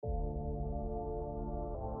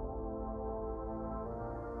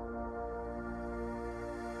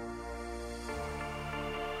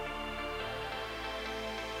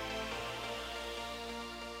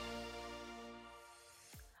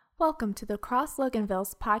Welcome to the Cross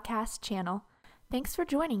Loganville's podcast channel. Thanks for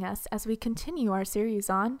joining us as we continue our series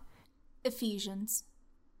on Ephesians.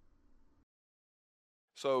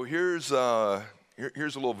 So here's a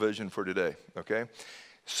little vision for today, okay?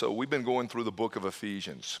 So we've been going through the book of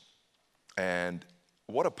Ephesians, and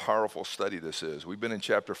what a powerful study this is. We've been in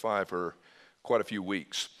chapter 5 for quite a few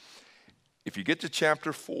weeks. If you get to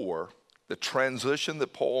chapter 4, the transition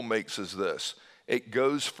that Paul makes is this. It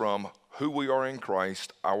goes from who we are in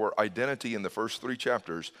Christ, our identity in the first 3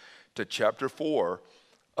 chapters, to chapter 4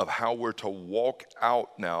 of how we're to walk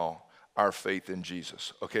out now our faith in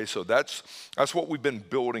Jesus. Okay, so that's what we've been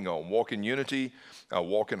building on. Walk in unity,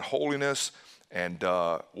 walk in holiness, and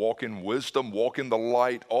walk in wisdom, walk in the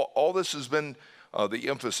light. All this has been the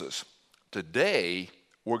emphasis. Today,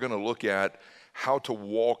 we're going to look at how to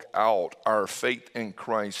walk out our faith in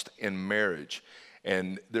Christ in marriage.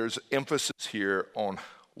 And there's emphasis here on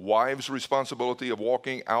wives' responsibility of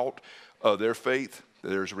walking out their faith.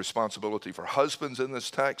 There's responsibility for husbands in this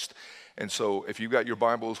text. And so if you've got your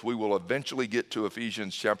Bibles, we will eventually get to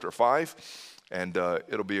Ephesians chapter 5, and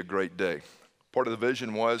it'll be a great day. Part of the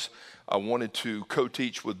vision was I wanted to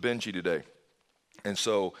co-teach with Benji today. And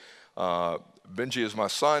so Benji is my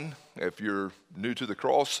son, if you're new to the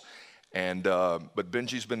cross. And but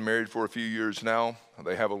Benji's been married for a few years now.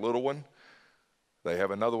 They have a little one. They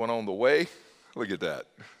have another one on the way. Look at that.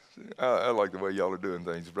 I like the way y'all are doing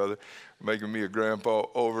things, brother. Making me a grandpa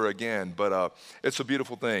over again. But it's a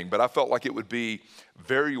beautiful thing. But I felt like it would be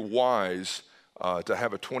very wise to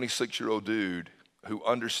have a 26-year-old dude who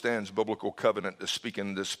understands biblical covenant to speak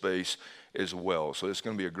in this space as well. So it's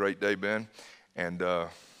going to be a great day, Ben. And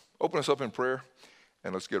open us up in prayer,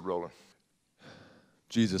 and let's get rolling.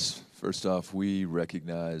 Jesus, first off, we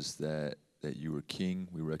recognize that you are King.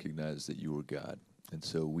 We recognize that you are God. And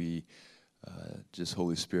so we just,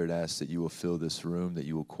 Holy Spirit, ask that you will fill this room, that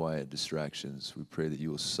you will quiet distractions. We pray that you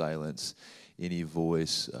will silence any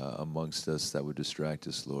voice amongst us that would distract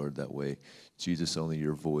us, Lord. That way, Jesus, only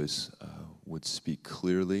your voice would speak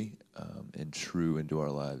clearly and true into our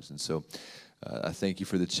lives. And so I thank you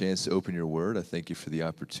for the chance to open your word. I thank you for the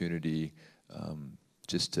opportunity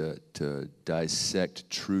just to dissect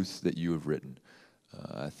truth that you have written.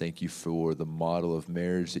 I thank you for the model of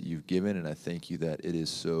marriage that you've given, and I thank you that it is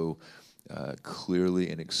so clearly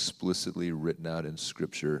and explicitly written out in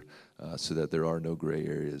Scripture so that there are no gray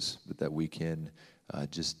areas, but that we can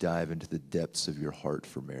just dive into the depths of your heart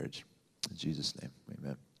for marriage. In Jesus' name,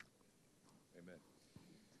 amen. Amen.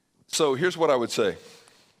 So here's what I would say.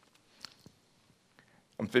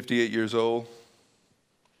 I'm 58 years old.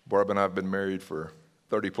 Barb and I have been married for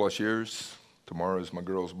 30 plus years. Tomorrow is my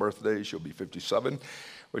girl's birthday. She'll be 57,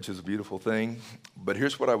 which is a beautiful thing. But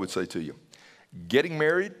here's what I would say to you. Getting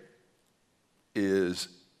married is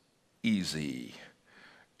easy.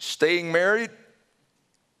 Staying married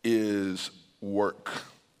is work.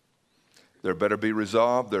 There better be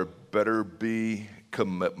resolve. There better be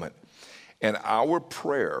commitment. And our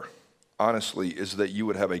prayer, honestly, is that you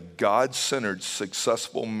would have a God-centered,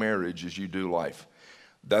 successful marriage as you do life.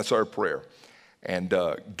 That's our prayer. And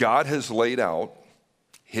God has laid out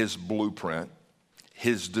his blueprint,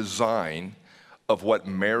 his design of what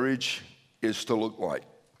marriage is to look like.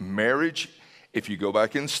 Marriage, if you go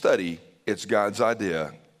back and study, it's God's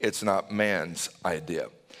idea. It's not man's idea.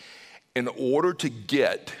 In order to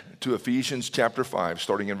get to Ephesians chapter 5,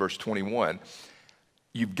 starting in verse 21,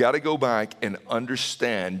 you've got to go back and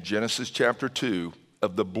understand Genesis chapter 2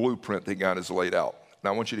 of the blueprint that God has laid out.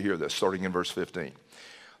 Now I want you to hear this, starting in verse 15.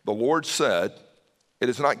 The Lord said, "It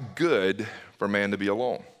is not good for man to be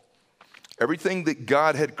alone." Everything that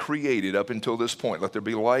God had created up until this point, let there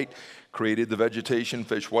be light, created the vegetation,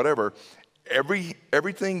 fish, whatever,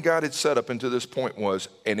 everything God had set up until this point was,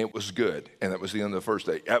 and it was good. And that was the end of the first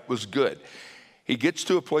day. That was good. He gets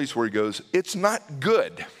to a place where he goes, it's not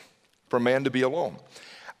good for man to be alone.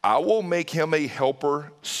 I will make him a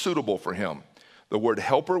helper suitable for him. The word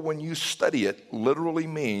helper, when you study it, literally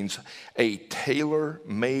means a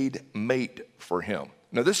tailor-made mate for him.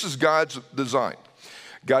 Now, this is God's design.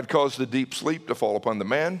 God caused a deep sleep to fall upon the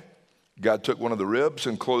man. God took one of the ribs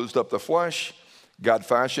and closed up the flesh. God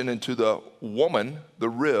fashioned into the woman the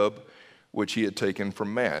rib which he had taken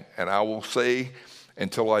from man. And I will say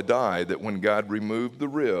until I die that when God removed the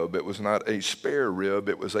rib, it was not a spare rib,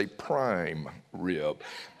 it was a prime rib.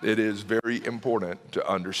 It is very important to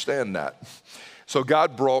understand that. So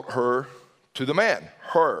God brought her to the man,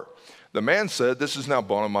 her. The man said, "This is now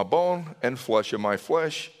bone of my bone and flesh of my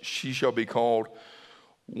flesh. She shall be called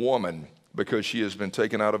woman because she has been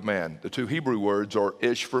taken out of man." The 2 Hebrew words are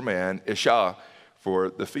ish for man, isha for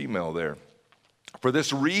the female there. For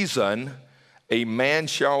this reason, A man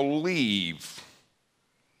shall leave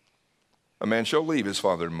his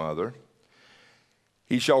father and mother.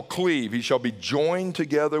 He shall cleave, he shall be joined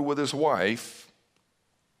together with his wife,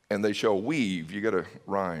 and they shall weave. You got to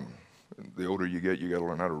rhyme. The older you get, you got to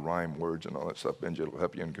learn how to rhyme words and all that stuff. Benji will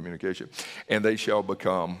help you in communication. And they shall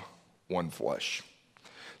become one flesh.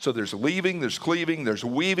 So there's leaving, there's cleaving, there's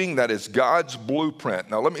weaving. That is God's blueprint.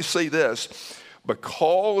 Now let me say this.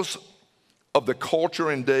 Because of the culture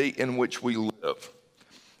and day in which we live,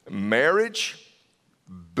 marriage,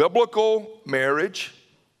 biblical marriage,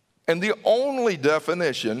 and the only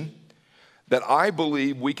definition that I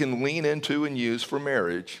believe we can lean into and use for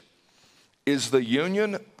marriage is the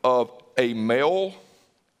union of a male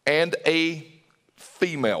and a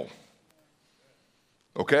female.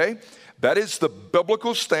 Okay? That is the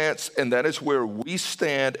biblical stance, and that is where we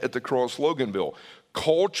stand at the Cross Loganville.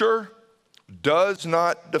 Culture does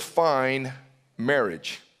not define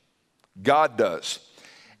marriage. God does.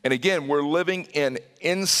 And again, we're living in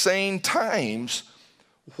insane times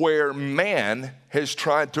where man has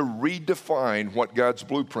tried to redefine what God's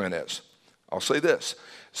blueprint is. I'll say this.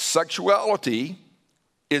 Sexuality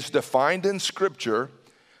is defined in Scripture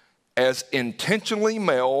as intentionally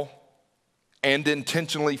male and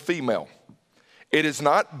intentionally female. It is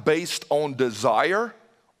not based on desire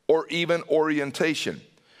or even orientation.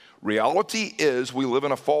 Reality is we live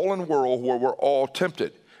in a fallen world where we're all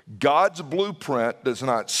tempted. God's blueprint does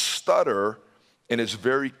not stutter and is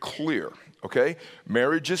very clear, okay?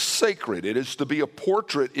 Marriage is sacred. It is to be a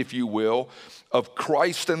portrait, if you will, of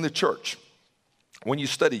Christ and the church. When you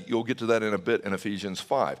study, you'll get to that in a bit in Ephesians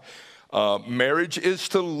 5. Marriage is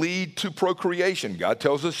to lead to procreation. God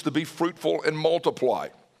tells us to be fruitful and multiply.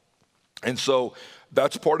 And so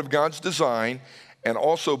that's part of God's design. And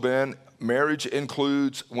also, Ben, marriage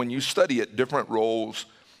includes, when you study it, different roles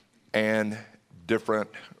and different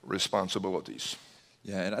responsibilities.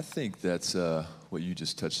 Yeah, and I think that's what you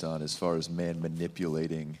just touched on as far as man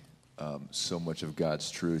manipulating so much of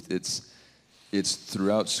God's truth. It's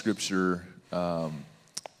throughout Scripture.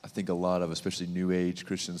 I think a lot of, especially New Age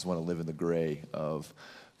Christians, want to live in the gray of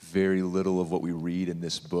very little of what we read in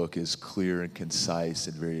this book is clear and concise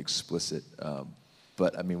and very explicit.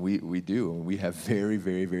 But I mean, we do. I mean, we have very,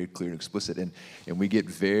 very, very clear and explicit. And we get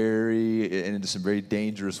into some very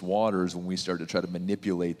dangerous waters when we start to try to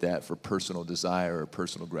manipulate that for personal desire or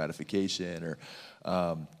personal gratification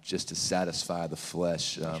or just to satisfy the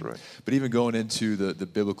flesh. That's right. But even going into the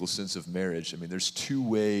biblical sense of marriage, I mean, there's two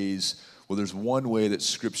ways. Well, there's one way that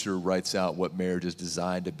Scripture writes out what marriage is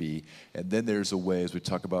designed to be, and then there's a way, as we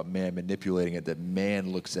talk about man manipulating it, that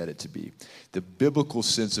man looks at it to be. The biblical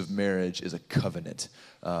sense of marriage is a covenant,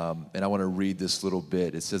 and I want to read this little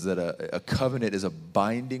bit. It says that a covenant is a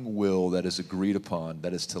binding will that is agreed upon,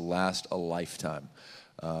 that is to last a lifetime.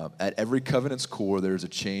 At every covenant's core, there is a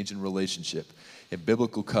change in relationship. In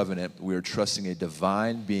biblical covenant, we are trusting a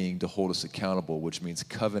divine being to hold us accountable, which means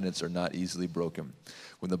covenants are not easily broken.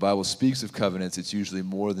 When the Bible speaks of covenants, it's usually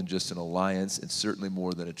more than just an alliance and certainly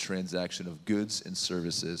more than a transaction of goods and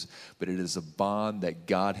services, but it is a bond that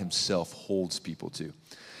God himself holds people to.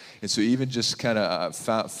 And so even just kind of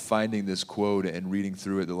finding this quote and reading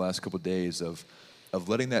through it the last couple of days of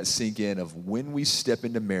letting that sink in, of when we step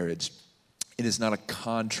into marriage, it is not a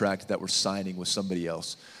contract that we're signing with somebody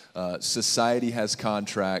else. Society has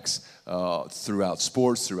contracts throughout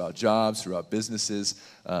sports, throughout jobs, throughout businesses.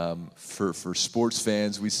 For sports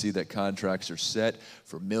fans, we see that contracts are set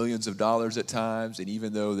for millions of dollars at times, and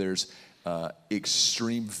even though there's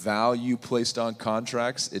extreme value placed on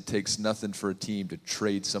contracts, it takes nothing for a team to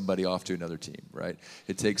trade somebody off to another team, right?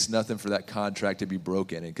 It takes nothing for that contract to be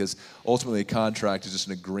broken, because ultimately a contract is just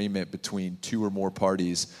an agreement between two or more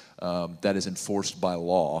parties that is enforced by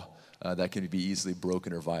law. That can be easily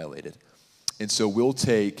broken or violated. And so we'll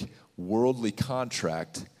take worldly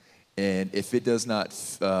contract, and if it does not,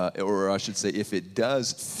 or I should say, if it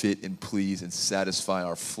does fit and please and satisfy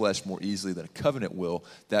our flesh more easily than a covenant will,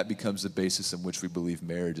 that becomes the basis in which we believe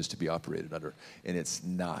marriage is to be operated under, and it's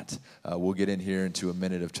not. We'll get in here into a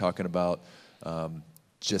minute of talking about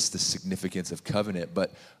just the significance of covenant,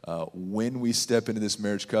 but when we step into this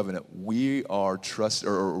marriage covenant, we are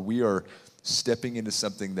stepping into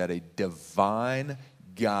something that a divine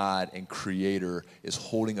God and Creator is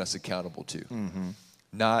holding us accountable to. Mm-hmm.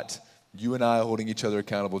 Not you and I holding each other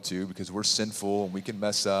accountable to, because we're sinful and we can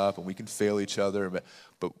mess up and we can fail each other.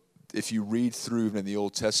 But if you read through even in the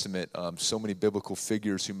Old Testament, so many biblical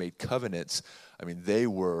figures who made covenants, I mean, they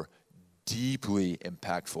were deeply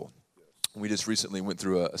impactful. We just recently went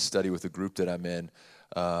through a study with a group that I'm in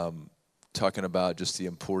talking about just the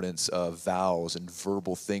importance of vows and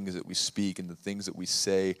verbal things that we speak and the things that we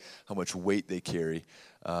say, how much weight they carry.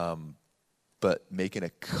 But making a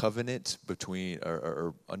covenant between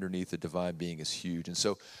or underneath the divine being is huge. And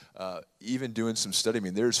so even doing some study, I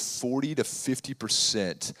mean, there's 40 to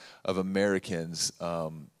 50% of Americans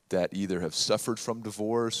that either have suffered from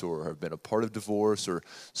divorce or have been a part of divorce or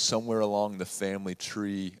somewhere along the family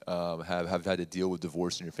tree have had to deal with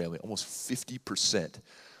divorce in your family. Almost 50%.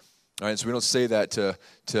 All right, so we don't say that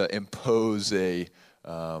to impose a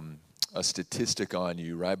statistic on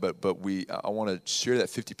you, right? But I want to share that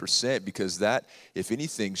 50% because that, if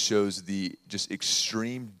anything, shows the just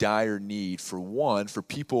extreme dire need for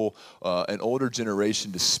people, an older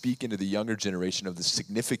generation, to speak into the younger generation of the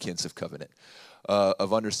significance of covenant,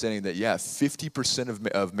 of understanding that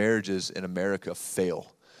 50% of marriages in America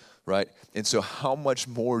fail. Right? And so how much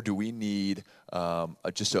more do we need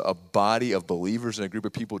just a body of believers and a group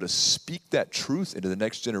of people to speak that truth into the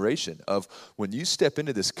next generation of when you step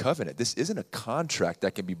into this covenant, this isn't a contract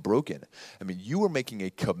that can be broken. I mean, you are making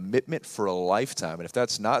a commitment for a lifetime. And if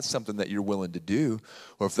that's not something that you're willing to do,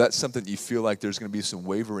 or if that's something that you feel like there's going to be some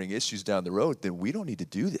wavering issues down the road, then we don't need to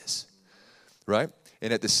do this. Right?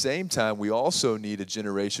 And at the same time, we also need a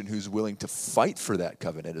generation who's willing to fight for that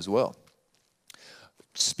covenant as well.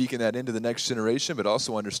 Speaking that into the next generation, but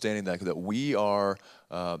also understanding that we are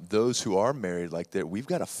those who are married, like that, we've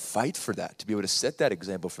got to fight for that, to be able to set that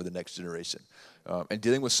example for the next generation. And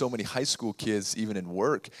dealing with so many high school kids, even in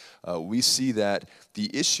work, we see that the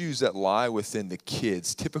issues that lie within the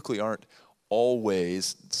kids typically aren't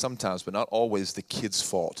always, sometimes, but not always, the kid's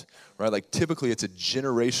fault, right? Like typically it's a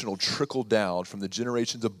generational trickle down from the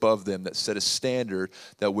generations above them that set a standard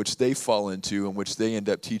that which they fall into and which they end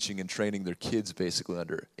up teaching and training their kids basically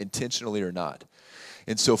under, intentionally or not.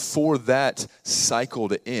 And so for that cycle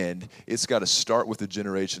to end, it's got to start with a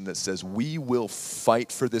generation that says, we will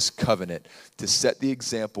fight for this covenant to set the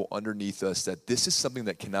example underneath us that this is something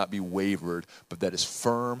that cannot be wavered, but that is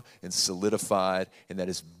firm and solidified and that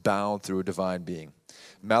is bound through a divine being.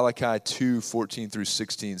 Malachi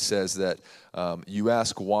 2:14-16 says that you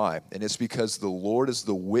ask why, and it's because the Lord is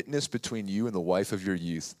the witness between you and the wife of your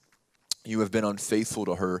youth. You have been unfaithful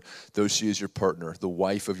to her, though she is your partner, the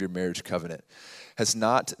wife of your marriage covenant. Has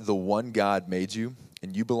not the one God made you,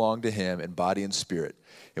 and you belong to him in body and spirit?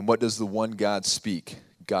 And what does the one God speak?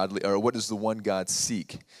 Godly, or what does the one God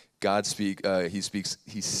seek?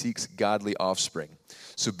 He seeks godly offspring.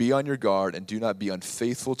 So be on your guard and do not be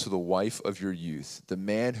unfaithful to the wife of your youth. The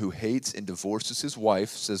man who hates and divorces his wife,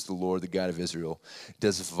 says the Lord, the God of Israel,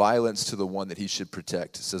 does violence to the one that he should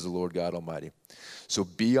protect, says the Lord God Almighty. So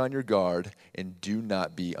be on your guard and do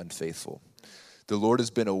not be unfaithful. The Lord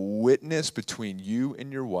has been a witness between you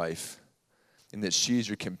and your wife, and that she is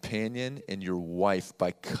your companion and your wife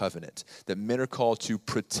by covenant. That men are called to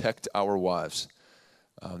protect our wives.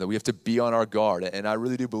 That we have to be on our guard. And I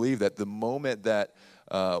really do believe that the moment that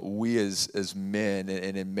we as men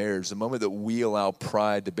and in marriage, the moment that we allow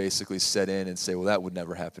pride to basically set in and say, well, that would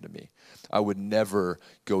never happen to me. I would never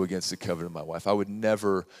go against the covenant of my wife. I would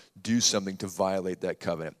never do something to violate that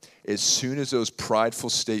covenant. As soon as those prideful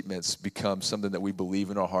statements become something that we believe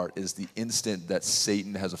in our heart is the instant that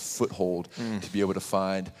Satan has a foothold to be able to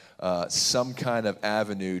find some kind of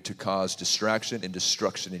avenue to cause distraction and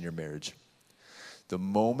destruction in your marriage. The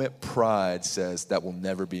moment pride says, that will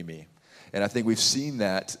never be me. And I think we've seen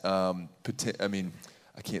that, I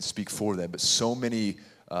can't speak for them, but so many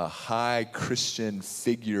high Christian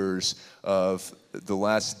figures of the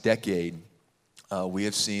last decade, we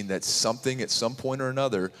have seen that something at some point or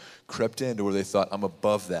another crept into where they thought, I'm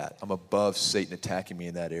above that. I'm above Satan attacking me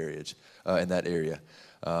in that area.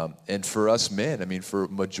 And for us men, for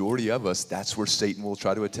majority of us, that's where Satan will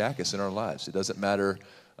try to attack us in our lives. It doesn't matter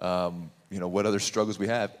what other struggles we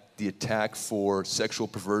have. The attack for sexual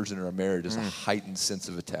perversion in our marriage is a heightened sense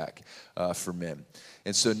of attack for men.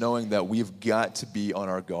 And so knowing that we've got to be on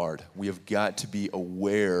our guard, we have got to be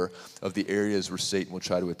aware of the areas where Satan will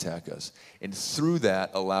try to attack us. And through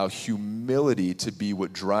that, allow humility to be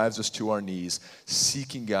what drives us to our knees,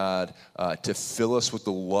 seeking God to fill us with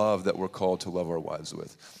the love that we're called to love our wives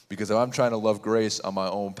with. Because if I'm trying to love Grace on my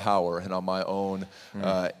own power and on my own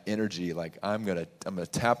energy, like I'm gonna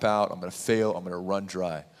tap out, I'm gonna fail, I'm gonna run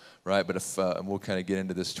dry. Right, but and we'll kind of get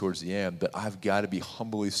into this towards the end, but I've got to be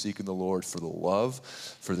humbly seeking the Lord for the love,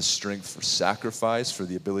 for the strength, for sacrifice, for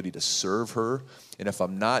the ability to serve her. And if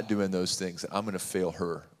I'm not doing those things, I'm going to fail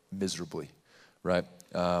her miserably, right?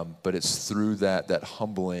 But it's through that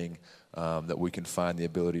humbling that we can find the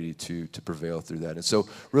ability to prevail through that. And so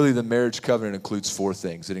really the marriage covenant includes four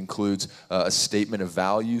things. It includes a statement of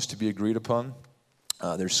values to be agreed upon.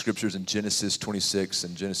 There's scriptures in Genesis 26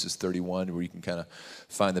 and Genesis 31 where you can kind of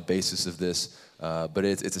find the basis of this. But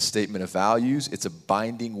it's a statement of values. It's a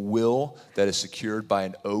binding will that is secured by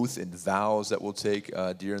an oath and vows that we'll take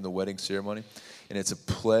during the wedding ceremony. And it's a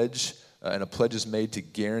pledge, and a pledge is made to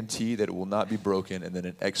guarantee that it will not be broken. And then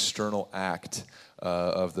an external act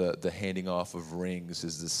of the handing off of rings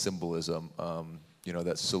is the symbolism,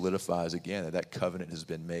 that solidifies again that covenant has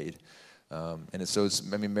been made.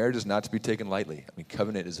 Marriage is not to be taken lightly.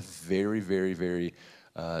 Covenant is a very, very, very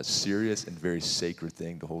serious and very sacred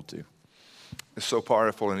thing to hold to. It's so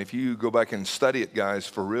powerful. And if you go back and study it, guys,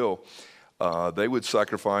 for real, they would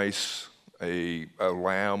sacrifice a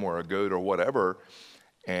lamb or a goat or whatever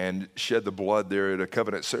and shed the blood there at a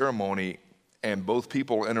covenant ceremony. And both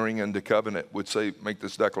people entering into covenant would make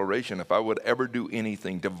this declaration: if I would ever do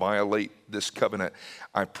anything to violate this covenant,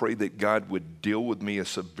 I pray that God would deal with me as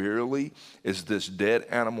severely as this dead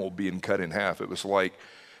animal being cut in half. It was like,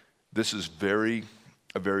 this is very,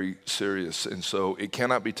 very serious. And so it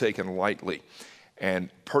cannot be taken lightly.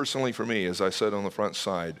 And personally for me, as I said on the front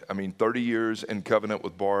side, 30 years in covenant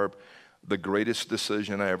with Barb, the greatest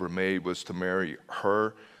decision I ever made was to marry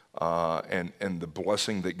her. And the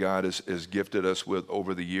blessing that God has gifted us with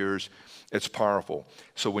over the years, it's powerful.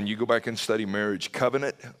 So when you go back and study marriage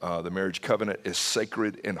covenant, the marriage covenant is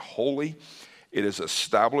sacred and holy. It is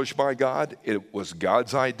established by God. It was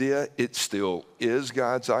God's idea. It still is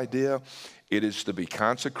God's idea. It is to be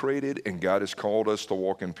consecrated, and God has called us to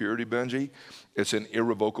walk in purity, Benji. It's an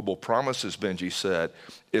irrevocable promise, as Benji said.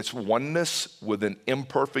 It's oneness with an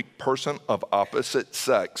imperfect person of opposite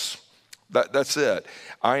sex. That's it.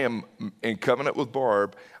 I am in covenant with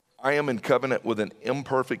Barb. I am in covenant with an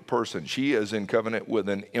imperfect person. She is in covenant with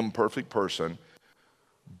an imperfect person,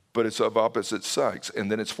 but it's of opposite sex.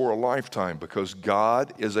 And then it's for a lifetime, because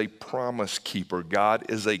God is a promise keeper. God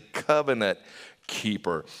is a covenant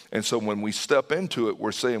keeper. And so when we step into it,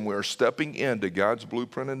 we're saying we're stepping into God's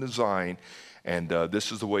blueprint and design, and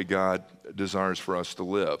this is the way God desires for us to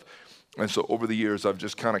live. And so over the years, I've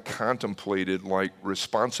just kind of contemplated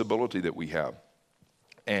responsibility that we have.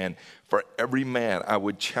 And for every man, I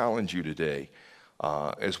would challenge you today,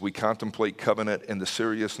 as we contemplate covenant and the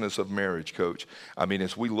seriousness of marriage, Coach.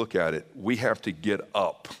 As we look at it, we have to get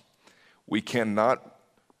up. We cannot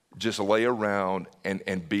just lay around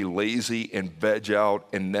and be lazy and veg out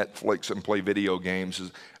and Netflix and play video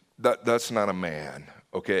games. That's not a man,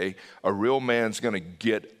 okay? A real man's going to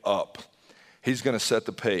get up. He's going to set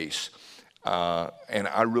the pace. And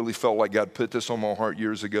I really felt like God put this on my heart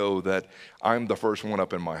years ago, that I'm the first one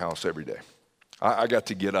up in my house every day. I got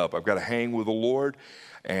to get up. I've got to hang with the Lord,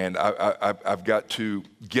 and I've got to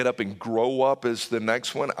get up and grow up as the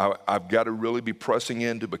next one. I've got to really be pressing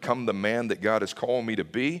in to become the man that God has called me to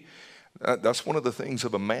be. That's one of the things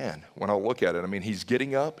of a man when I look at it. He's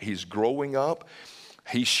getting up, he's growing up,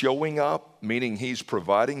 he's showing up, meaning he's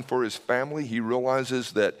providing for his family. He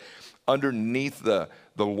realizes that underneath the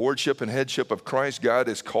lordship and headship of Christ, God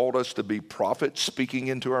has called us to be prophets speaking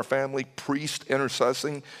into our family, priests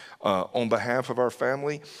intercessing on behalf of our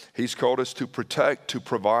family. He's called us to protect, to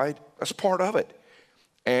provide. That's part of it.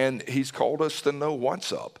 And he's called us to know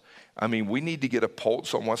what's up. We need to get a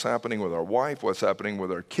pulse on what's happening with our wife, what's happening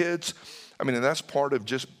with our kids. And that's part of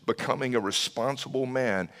just becoming a responsible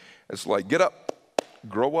man. It's like, get up,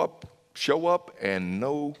 grow up, show up, and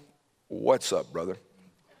know what's up, brother.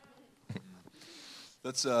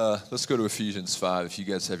 Let's go to Ephesians 5. If you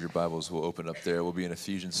guys have your Bibles, we'll open up there. We'll be in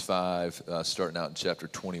Ephesians 5, starting out in chapter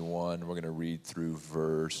 21. We're going to read through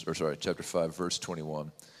chapter 5, verse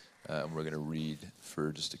 21. And we're going to read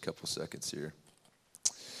for just a couple seconds here.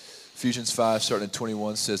 Ephesians 5, starting at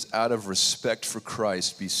 21, says, "Out of respect for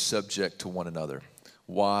Christ, be subject to one another.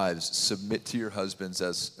 Wives, submit to your husbands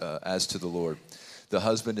as to the Lord. The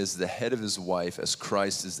husband is the head of his wife, as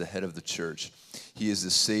Christ is the head of the church. He is the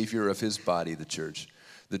Savior of his body, the church.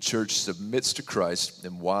 The church submits to Christ,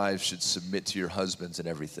 and wives should submit to your husbands in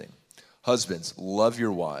everything. Husbands, love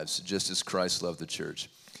your wives, just as Christ loved the church.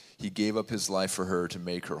 He gave up his life for her to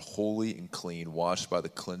make her holy and clean, washed by the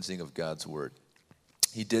cleansing of God's word.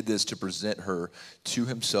 He did this to present her to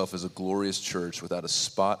himself as a glorious church, without a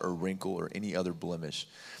spot or wrinkle or any other blemish.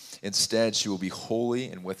 Instead, she will be holy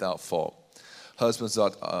and without fault. Husbands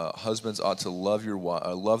ought to love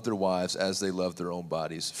their wives as they love their own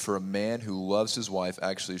bodies. For a man who loves his wife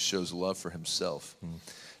actually shows love for himself.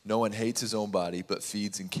 No one hates his own body, but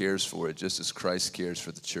feeds and cares for it, just as Christ cares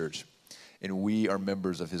for the church. And we are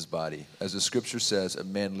members of his body. As the scripture says, a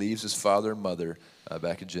man leaves his father and mother,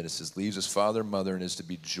 back in Genesis, leaves his father and mother and is to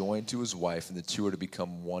be joined to his wife, and the two are to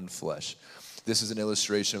become one flesh. This is an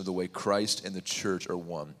illustration of the way Christ and the church are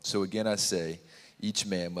one. So again I say, Each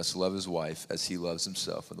man must love his wife as he loves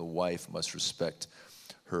himself, and the wife must respect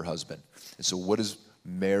her husband. And so what is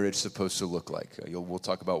marriage supposed to look like? We'll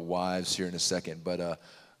talk about wives here in a second, but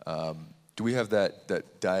do we have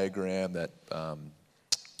that diagram, that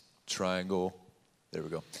triangle? There we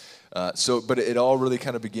go. But it all really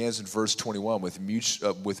kind of begins in verse 21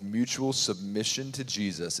 with mutual submission to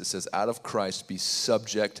Jesus. It says, out of Christ, be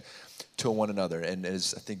subject to one another. And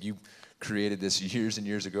as I think you created this years and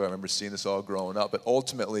years ago, I remember seeing this all growing up. But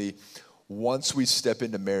ultimately, once we step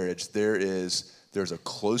into marriage, there's a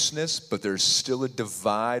closeness, but there's still a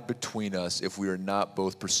divide between us if we are not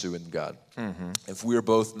both pursuing God. Mm-hmm. If we are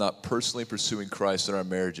both not personally pursuing Christ in our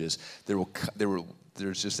marriages,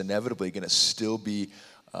 there's just inevitably going to still be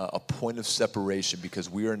a point of separation because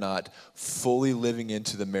we are not fully living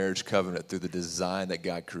into the marriage covenant through the design that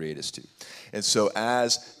God created us to. And so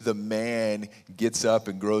as the man gets up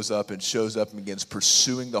and grows up and shows up and begins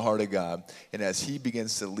pursuing the heart of God, and as he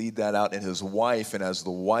begins to lead that out in his wife, and as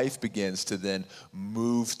the wife begins to then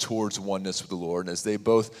move towards oneness with the Lord, and as they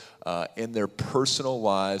both in their personal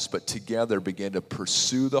lives but together begin to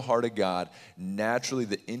pursue the heart of God, naturally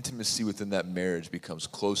the intimacy within that marriage becomes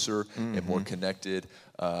closer and more connected,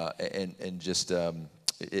 and just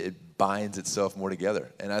it binds itself more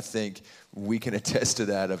together. And I think we can attest to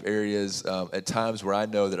that of areas at times where I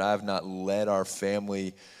know that I have not led our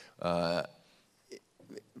family. I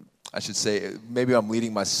should say maybe I'm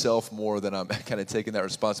leading myself more than I'm kind of taking that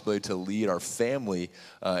responsibility to lead our family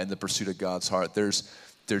in the pursuit of God's heart. There's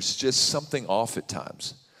just something off at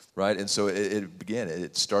times, right? And so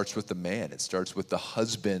it starts with the man. It starts with the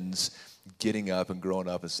husbands getting up and growing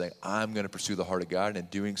up and saying, I'm going to pursue the heart of God. And in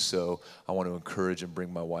doing so, I want to encourage and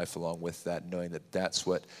bring my wife along with that, knowing that that's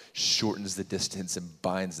what shortens the distance and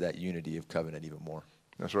binds that unity of covenant even more.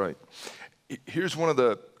 That's right. Here's one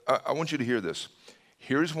of I want you to hear this.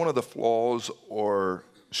 Here's one of the flaws or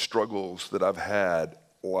struggles that I've had,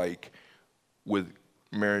 like with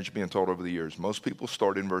marriage being taught over the years. Most people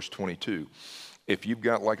start in verse 22. If you've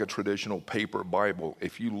got like a traditional paper Bible,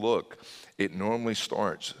 if you look, it normally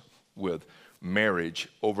starts with marriage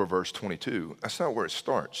over verse 22. That's not where it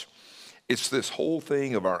starts. It's this whole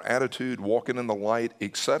thing of our attitude, walking in the light,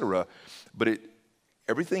 etc. But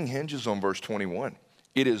everything hinges on verse 21.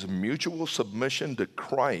 It is mutual submission to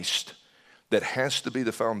Christ that has to be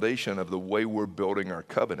the foundation of the way we're building our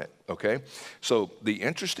covenant, okay? So the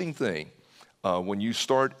interesting thing, when you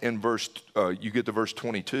start in you get to verse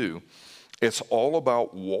 22, it's all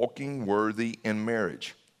about walking worthy in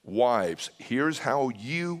marriage. Wives, here's how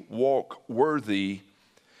you walk worthy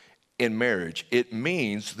in marriage. It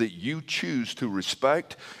means that you choose to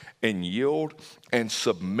respect and yield and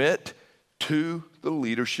submit to the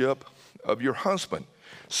leadership of your husband.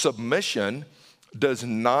 Submission does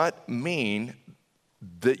not mean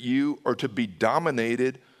that you are to be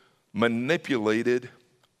dominated, manipulated,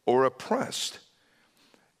 or oppressed.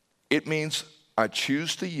 It means I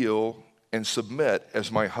choose to yield and submit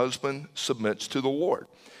as my husband submits to the Lord.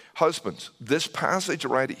 Husbands, this passage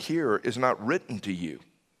right here is not written to you.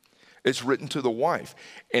 It's written to the wife.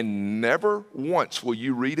 And never once will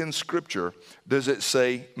you read in Scripture does it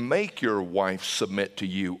say, make your wife submit to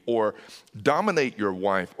you, or dominate your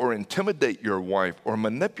wife, or intimidate your wife, or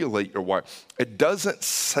manipulate your wife. It doesn't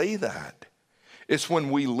say that. It's when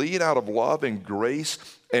we lead out of love and grace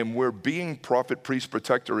and we're being prophet, priest,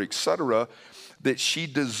 protector, etc., that she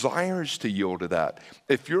desires to yield to that.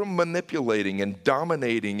 If you're manipulating and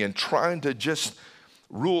dominating and trying to just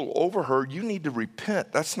rule over her, you need to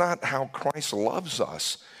repent. That's not how Christ loves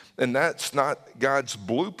us. And that's not God's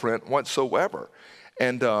blueprint whatsoever.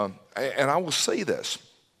 And I will say this,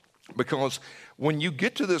 because when you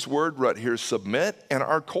get to this word right here, submit, in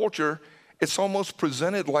our culture, it's almost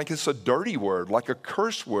presented like it's a dirty word, like a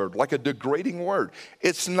curse word, like a degrading word.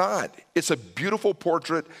 It's not. It's a beautiful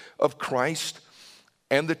portrait of Christ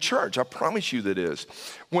and the church. I promise you that is.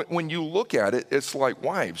 When you look at it, it's like,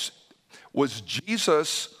 wives, was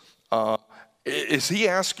Jesus, is he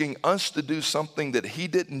asking us to do something that he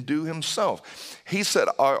didn't do himself? He said,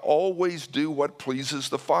 I always do what pleases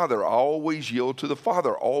the Father. I always yield to the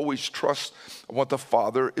Father. I always trust what the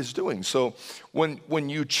Father is doing. So when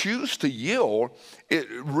you choose to yield, it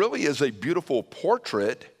really is a beautiful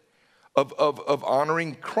portrait of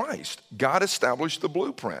honoring Christ. God established the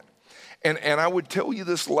blueprint. And I would tell you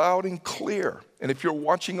this loud and clear. And if you're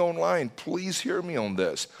watching online, please hear me on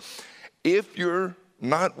this. If you're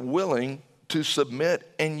not willing to submit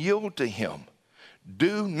and yield to him,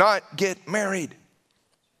 do not get married,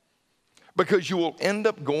 because you will end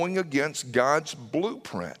up going against God's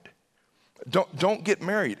blueprint. Don't get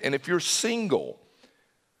married. And if you're single,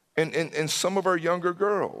 and some of our younger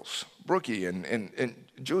girls, Brookie and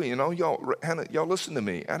Julie, y'all, Hannah, y'all listen to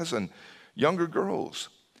me. Addison, younger girls,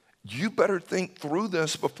 you better think through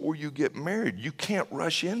this before you get married. You can't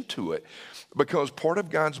rush into it because part of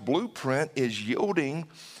God's blueprint is yielding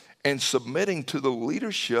and submitting to the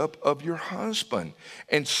leadership of your husband.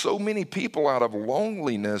 And so many people out of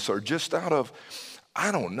loneliness or just out of,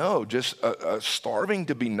 I don't know, just starving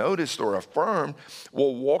to be noticed or affirmed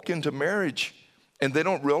will walk into marriage and they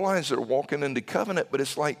don't realize they're walking into covenant, but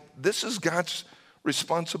it's like, this is God's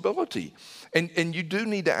responsibility. And you do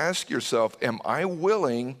need to ask yourself, am I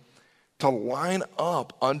willing to line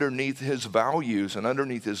up underneath his values and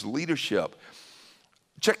underneath his leadership?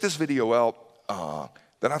 Check this video out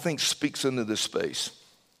that I think speaks into this space.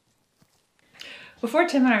 Before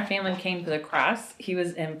Tim and our family came to the cross, he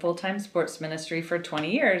was in full-time sports ministry for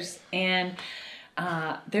 20 years. And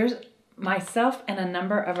there's myself and a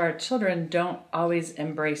number of our children don't always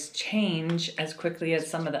embrace change as quickly as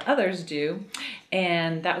some of the others do.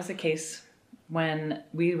 And that was the case when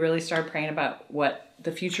we really started praying about what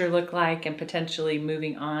the future looked like and potentially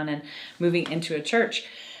moving on and moving into a church.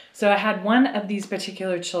 So I had one of these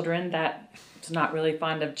particular children that is not really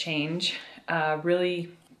fond of change,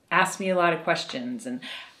 really asked me a lot of questions. And,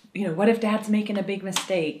 what if Dad's making a big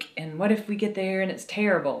mistake? And what if we get there and it's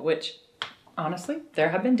terrible? Which, honestly, there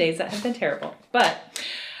have been days that have been terrible. But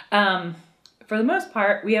for the most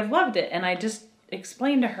part, we have loved it. And I just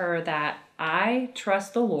explained to her that I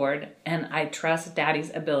trust the Lord and I trust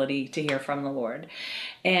Daddy's ability to hear from the Lord.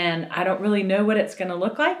 And I don't really know what it's going to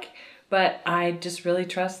look like, but I just really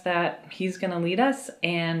trust that he's going to lead us,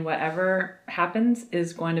 and whatever happens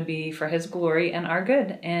is going to be for his glory and our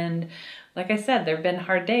good. And like I said, there have been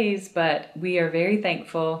hard days, but we are very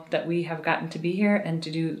thankful that we have gotten to be here and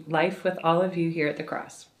to do life with all of you here at the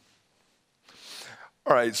cross.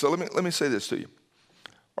 All right, so let me say this to you.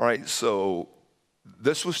 All right, so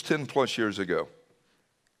this was 10 plus years ago,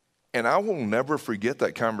 and I will never forget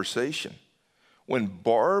that conversation when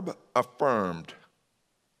Barb affirmed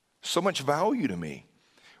so much value to me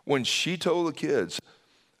when she told the kids,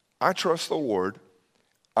 I trust the Lord,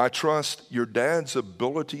 I trust your dad's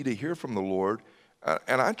ability to hear from the Lord,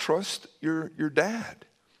 and I trust your dad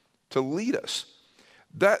to lead us.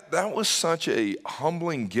 That was such a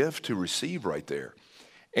humbling gift to receive right there.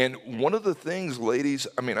 And one of the things, ladies,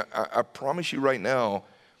 I promise you right now,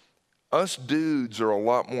 us dudes are a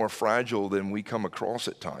lot more fragile than we come across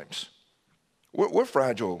at times. We're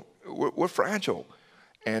fragile. We're fragile.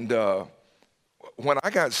 And when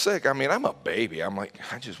I got sick, I'm a baby. I'm like,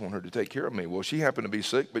 I just want her to take care of me. Well, she happened to be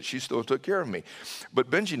sick, but she still took care of me. But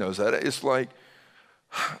Benji knows that. It's like,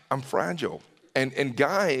 I'm fragile. And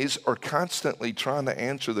guys are constantly trying to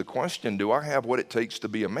answer the question, do I have what it takes to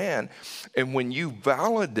be a man? And when you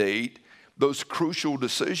validate those crucial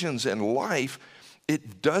decisions in life,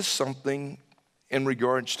 it does something in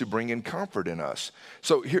regards to bringing comfort in us.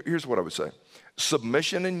 So here's what I would say.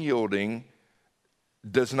 Submission and yielding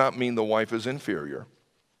does not mean the wife is inferior.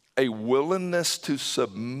 A willingness to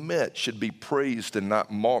submit should be praised and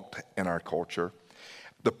not mocked in our culture.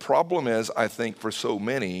 The problem is, I think for so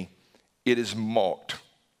many, it is mocked.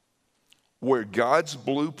 Where God's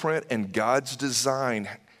blueprint and God's design,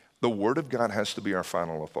 the Word of God has to be our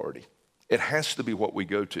final authority. It has to be what we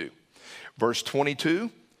go to. Verse 22,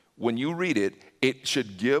 when you read it, it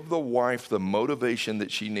should give the wife the motivation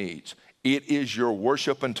that she needs. It is your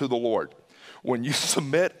worship unto the Lord. When you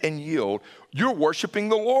submit and yield, you're worshiping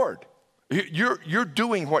the Lord. You're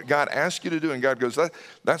doing what God asked you to do, and God goes,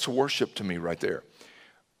 that's worship to me right there.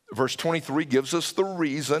 Verse 23 gives us the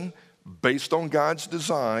reason, based on God's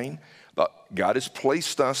design, God has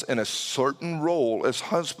placed us in a certain role as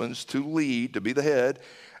husbands to lead, to be the head,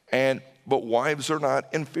 but wives are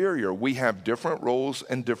not inferior. We have different roles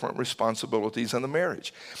and different responsibilities in the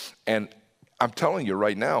marriage. And I'm telling you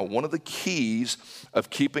right now, one of the keys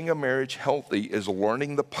of keeping a marriage healthy is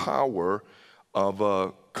learning the power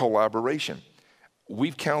of collaboration.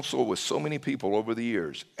 We've counseled with so many people over the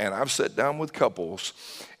years, and I've sat down with couples,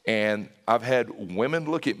 and I've had women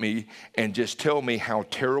look at me and just tell me how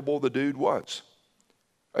terrible the dude was.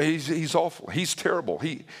 He's awful. He's terrible.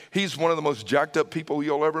 He's one of the most jacked up people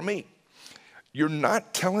you'll ever meet. You're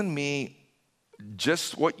not telling me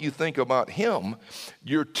just what you think about him.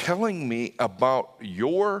 You're telling me about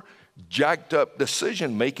your jacked up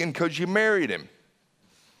decision making because you married him.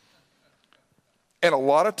 And a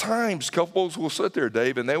lot of times couples will sit there,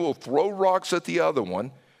 Dave, and they will throw rocks at the other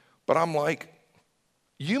one. But I'm like,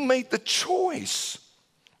 you made the choice.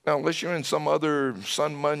 Now, unless you're in some other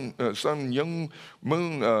sun young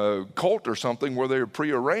moon cult or something where they're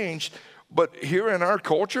prearranged. But here in our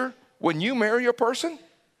culture, when you marry a person,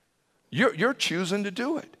 you're choosing to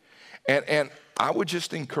do it. And I would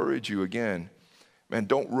just encourage you again, man,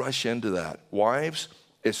 don't rush into that. Wives,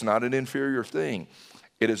 it's not an inferior thing.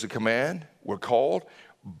 It is a command. We're called.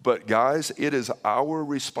 But guys, it is our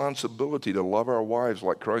responsibility to love our wives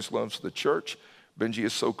like Christ loves the church. Benji,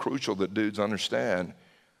 is so crucial that dudes understand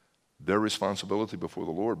their responsibility before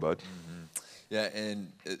the Lord, bud. Mm-hmm. Yeah,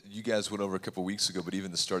 and you guys went over a couple weeks ago, but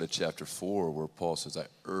even the start of chapter 4 where Paul says, I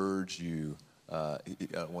urge you, I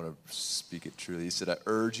want to speak it truly. He said, I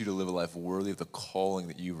urge you to live a life worthy of the calling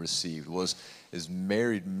that you've received. Well, as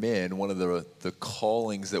married men, one of the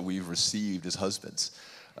callings that we've received as husbands.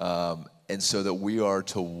 And so that we are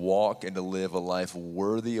to walk and to live a life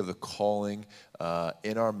worthy of the calling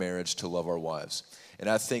in our marriage to love our wives. And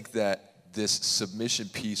I think that this submission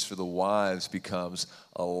piece for the wives becomes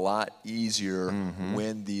a lot easier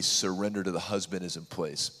when the surrender to the husband is in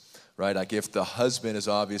place, right? Like if the husband is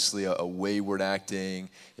obviously a wayward acting,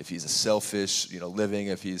 if he's a selfish, living,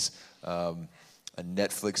 if he's a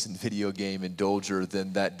Netflix and video game indulger,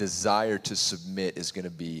 then that desire to submit is going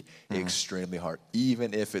to be extremely hard,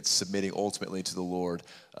 even if it's submitting ultimately to the Lord.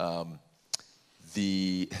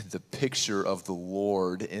 The picture of the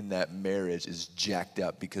Lord in that marriage is jacked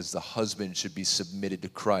up because the husband should be submitted to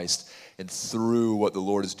Christ, and through what the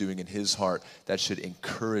Lord is doing in his heart, that should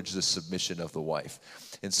encourage the submission of the wife.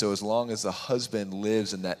 And so as long as the husband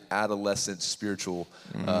lives in that adolescent spiritual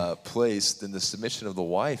place, then the submission of the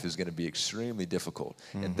wife is going to be extremely difficult.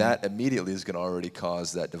 And that immediately is going to already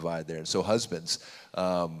cause that divide there. And so husbands,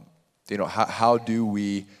 how do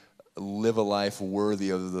we live a life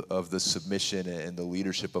worthy of the submission and the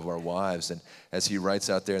leadership of our wives? And as he writes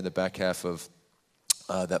out there in the back half of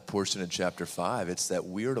that portion in chapter 5, it's that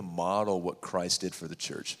we are to model what Christ did for the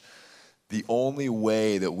church. The only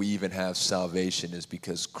way that we even have salvation is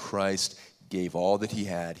because Christ gave all that he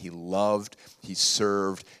had. He loved, he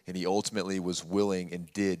served, and he ultimately was willing and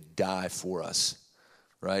did die for us.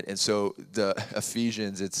 Right? And so the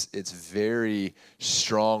Ephesians, it's very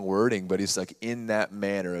strong wording, but it's like in that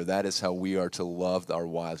manner, that is how we are to love our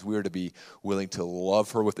wives. We are to be willing to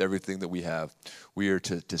love her with everything that we have. We are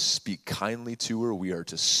to speak kindly to her. We are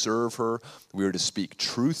to serve her. We are to speak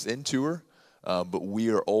truth into her. But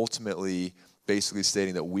we are ultimately basically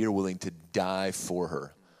stating that we are willing to die for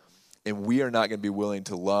her. And we are not going to be willing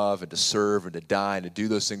to love and to serve and to die and to do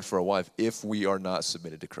those things for our wife if we are not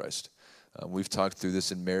submitted to Christ. We've talked through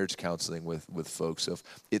this in marriage counseling with folks. Of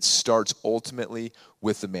it starts ultimately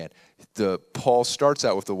with the man. Paul starts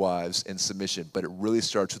out with the wives in submission, but it really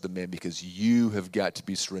starts with the man because you have got to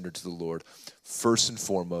be surrendered to the Lord first and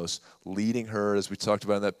foremost, leading her, as we talked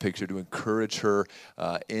about in that picture, to encourage her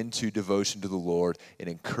into devotion to the Lord and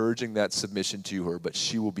encouraging that submission to her. But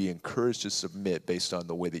she will be encouraged to submit based on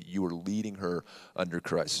the way that you are leading her under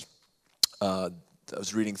Christ. I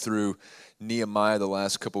was reading through Nehemiah the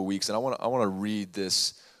last couple of weeks, and I want to read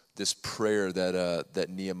this prayer that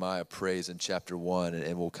Nehemiah prays in chapter 1,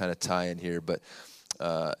 and we'll kind of tie in here. But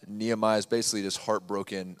Nehemiah is basically just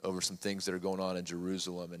heartbroken over some things that are going on in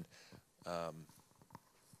Jerusalem, and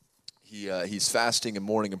he's fasting and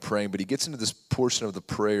mourning and praying. But he gets into this portion of the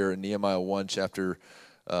prayer in Nehemiah 1, chapter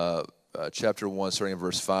 1, starting in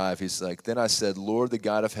verse 5, he's like, Then I said, Lord, the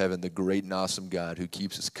God of heaven, the great and awesome God, who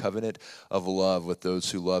keeps his covenant of love with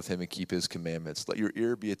those who love him and keep his commandments. Let your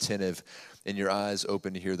ear be attentive and your eyes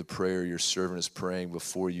open to hear the prayer your servant is praying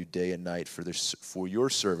before you day and night for your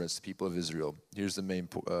servants, the people of Israel. Here's the main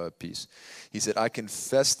piece. He said, I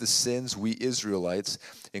confess the sins we Israelites,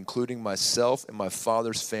 including myself and my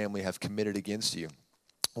father's family, have committed against you.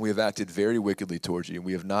 We have acted very wickedly towards you, and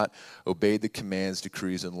we have not obeyed the commands,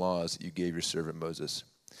 decrees, and laws that you gave your servant Moses.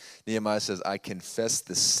 Nehemiah says, I confess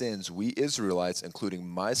the sins we Israelites, including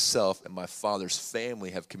myself and my father's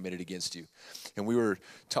family, have committed against you. And we were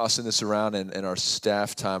tossing this around in our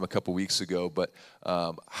staff time a couple weeks ago, but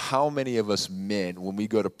how many of us men, when we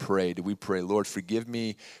go to pray, do we pray, Lord, forgive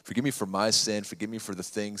me for my sin, forgive me for the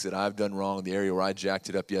things that I've done wrong, the area where I jacked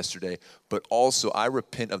it up yesterday, but also I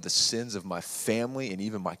repent of the sins of my family and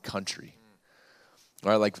even my country.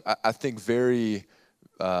 All right, like I think very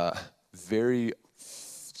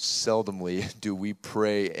seldomly do we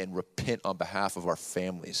pray and repent on behalf of our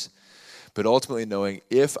families. But ultimately knowing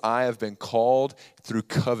if I have been called through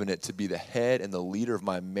covenant to be the head and the leader of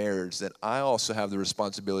my marriage, then I also have the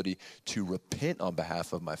responsibility to repent on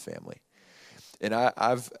behalf of my family. And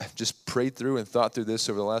I've just prayed through and thought through this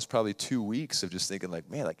over the last probably 2 weeks of just thinking like,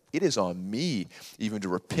 man, like it is on me even to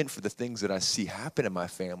repent for the things that I see happen in my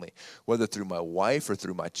family, whether through my wife or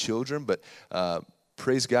through my children, but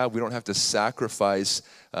praise God, we don't have to sacrifice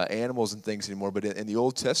animals and things anymore. But in the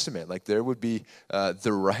Old Testament, like there would be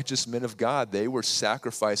the righteous men of God. They were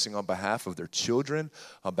sacrificing on behalf of their children,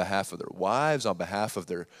 on behalf of their wives, on behalf of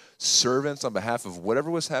their servants, on behalf of whatever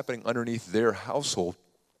was happening underneath their household.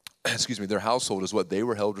 Their household is what they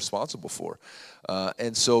were held responsible for.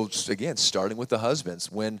 And so, again, starting with the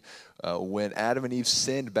husbands, when Adam and Eve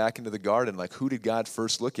sinned back into the garden, like who did God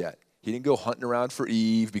first look at? He didn't go hunting around for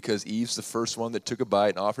Eve because Eve's the first one that took a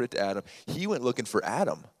bite and offered it to Adam. He went looking for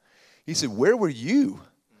Adam. He said, where were you?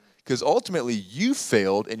 Because ultimately you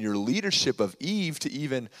failed in your leadership of Eve to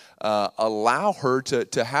even allow her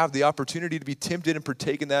to have the opportunity to be tempted and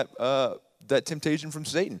partake in that temptation from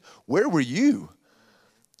Satan. Where were you?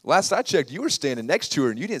 Last I checked, you were standing next to her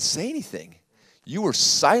and you didn't say anything. You were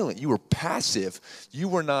silent. You were passive. You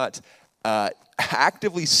were not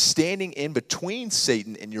actively standing in between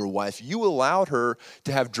Satan and your wife. You allowed her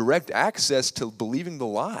to have direct access to believing the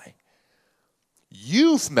lie.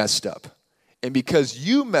 You've messed up. And because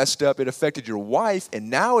you messed up, it affected your wife, and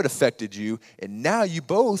now it affected you, and now you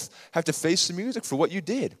both have to face the music for what you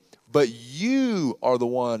did. But you are the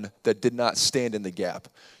one that did not stand in the gap.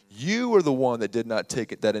 You are the one that did not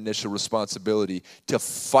take that initial responsibility to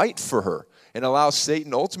fight for her and allow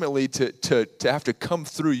Satan ultimately to have to come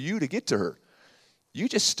through you to get to her. You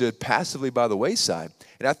just stood passively by the wayside.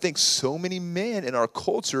 And I think so many men in our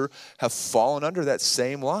culture have fallen under that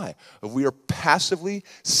same lie. We are passively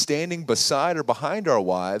standing beside or behind our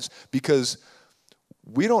wives because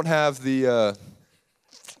we don't have the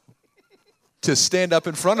to stand up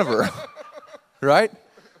in front of her, right?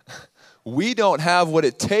 We don't have what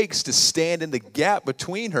it takes to stand in the gap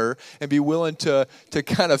between her and be willing to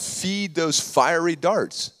kind of feed those fiery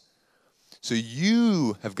darts. So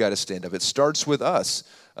you have got to stand up. It starts with us.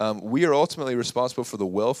 We are ultimately responsible for the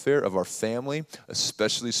welfare of our family,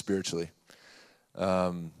 especially spiritually.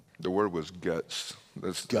 The word was guts.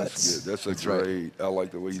 Guts. That's good. That's right. great. I like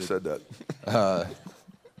the way you said that.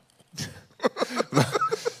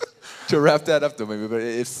 To wrap that up, though, maybe, but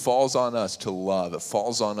it falls on us to love. It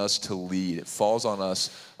falls on us to lead. It falls on us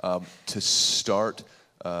to start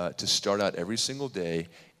out every single day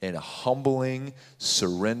in a humbling,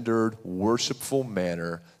 surrendered, worshipful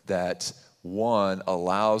manner that, one,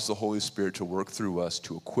 allows the Holy Spirit to work through us,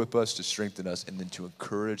 to equip us, to strengthen us, and then to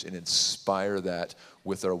encourage and inspire that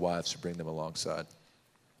with our wives to bring them alongside.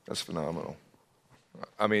 That's phenomenal.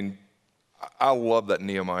 I mean, I love that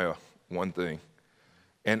Nehemiah 1 thing.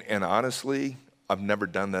 And honestly, I've never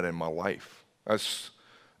done that in my life. That's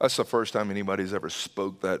the first time anybody's ever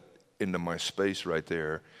spoke that into my space right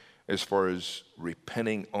there, as far as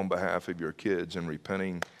repenting on behalf of your kids and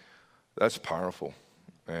repenting. That's powerful.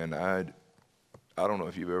 And I don't know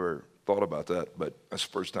if you've ever thought about that, but that's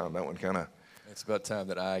the first time that one kind of. It's about time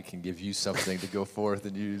that I can give you something to go forth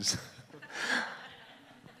and use.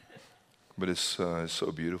 But it's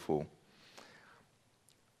so beautiful.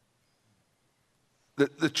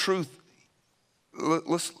 The truth,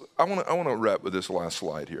 I want to wrap with this last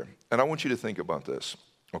slide here. And I want you to think about this,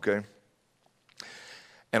 okay?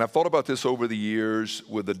 And I've thought about this over the years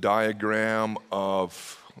with the diagram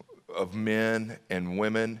of men and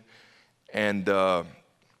women. And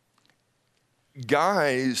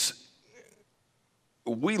guys,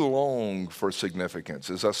 we long for significance.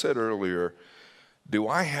 As I said earlier, do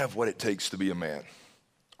I have what it takes to be a man?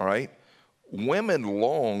 All right? Women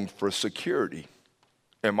long for security.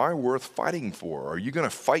 Am I worth fighting for? Are you going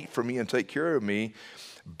to fight for me and take care of me?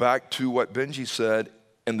 Back to what Benji said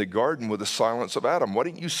in the garden with the silence of Adam. Why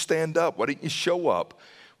didn't you stand up? Why didn't you show up?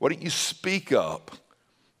 Why didn't you speak up?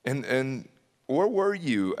 And where were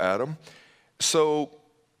you, Adam? So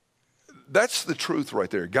that's the truth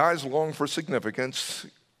right there. Guys long for significance.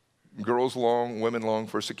 Women long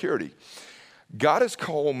for security. God has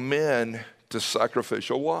called men to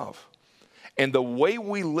sacrificial love. And the way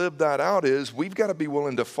we live that out is we've got to be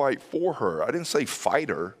willing to fight for her. I didn't say fight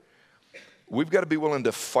her. We've got to be willing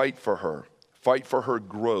to fight for her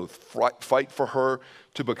growth, fight for her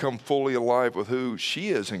to become fully alive with who she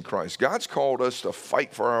is in Christ. God's called us to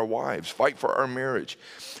fight for our wives, fight for our marriage,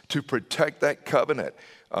 to protect that covenant,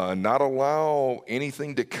 not allow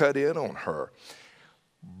anything to cut in on her.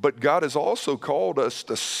 But God has also called us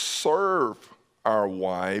to serve our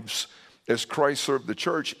wives as Christ served the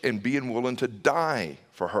church and being willing to die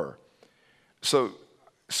for her. So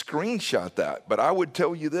screenshot that. But I would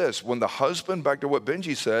tell you this, when the husband, back to what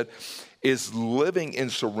Benji said, is living in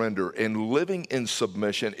surrender and living in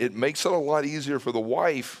submission, it makes it a lot easier for the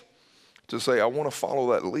wife to say, I want to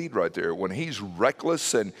follow that lead right there. When he's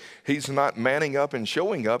reckless and he's not manning up and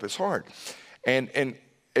showing up, it's hard. And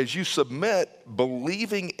as you submit,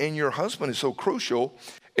 believing in your husband is so crucial,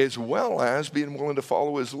 as well as being willing to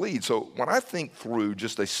follow his lead. So when I think through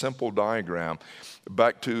just a simple diagram,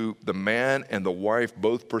 back to the man and the wife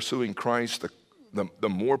both pursuing Christ, the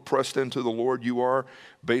more pressed into the Lord you are,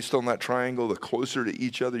 based on that triangle, the closer to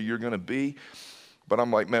each other you're going to be. But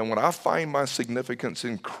I'm like, man, when I find my significance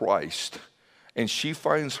in Christ, and she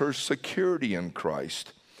finds her security in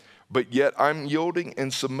Christ, but yet I'm yielding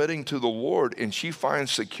and submitting to the Lord, and she finds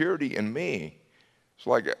security in me, it's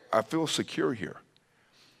like I feel secure here.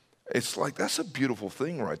 It's like, that's a beautiful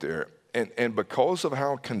thing right there. And because of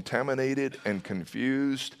how contaminated and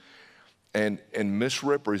confused and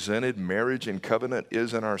misrepresented marriage and covenant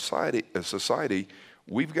is in our society,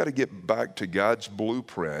 we've got to get back to God's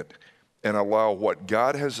blueprint and allow what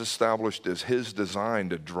God has established as his design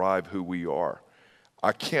to drive who we are.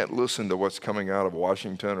 I can't listen to what's coming out of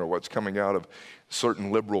Washington or what's coming out of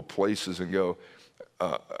certain liberal places and go,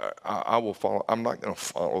 I will follow. I'm not going to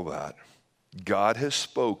follow that. God has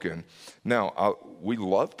spoken. Now, we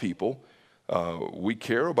love people. We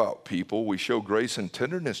care about people. We show grace and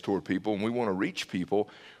tenderness toward people, and we want to reach people.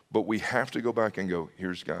 But we have to go back and go,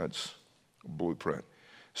 here's God's blueprint.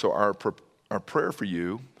 So our prayer for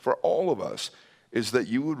you, for all of us, is that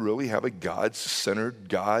you would really have a God-centered,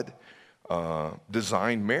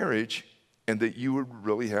 God-designed marriage, and that you would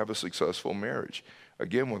really have a successful marriage.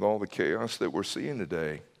 Again, with all the chaos that we're seeing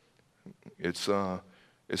today, it's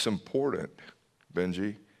important,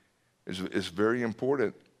 Benji. It's very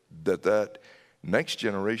important that next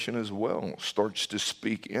generation as well starts to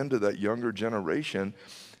speak into that younger generation,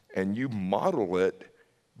 and you model it,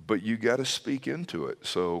 but you got to speak into it.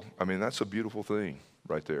 So, I mean, that's a beautiful thing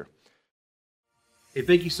right there. Hey,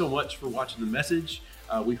 thank you so much for watching the message.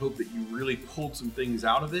 We hope that you really pulled some things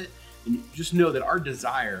out of it. And just know that our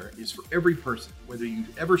desire is for every person, whether you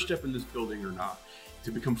ever step in this building or not,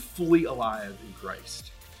 to become fully alive in Christ.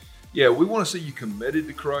 Yeah, we want to see you committed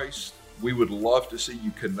to Christ. We would love to see you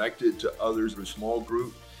connected to others in a small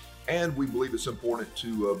group. And we believe it's important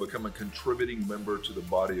to become a contributing member to the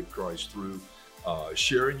body of Christ through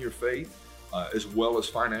sharing your faith, as well as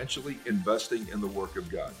financially investing in the work of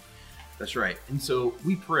God. That's right. And so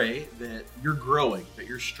we pray that you're growing, that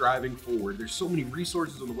you're striving forward. There's so many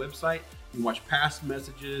resources on the website. You can watch past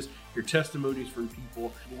messages, your testimonies from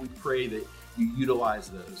people. We pray that you utilize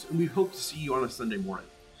those. And we hope to see you on a Sunday morning.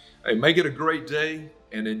 Hey, make it a great day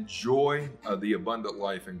and enjoy the abundant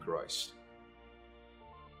life in Christ.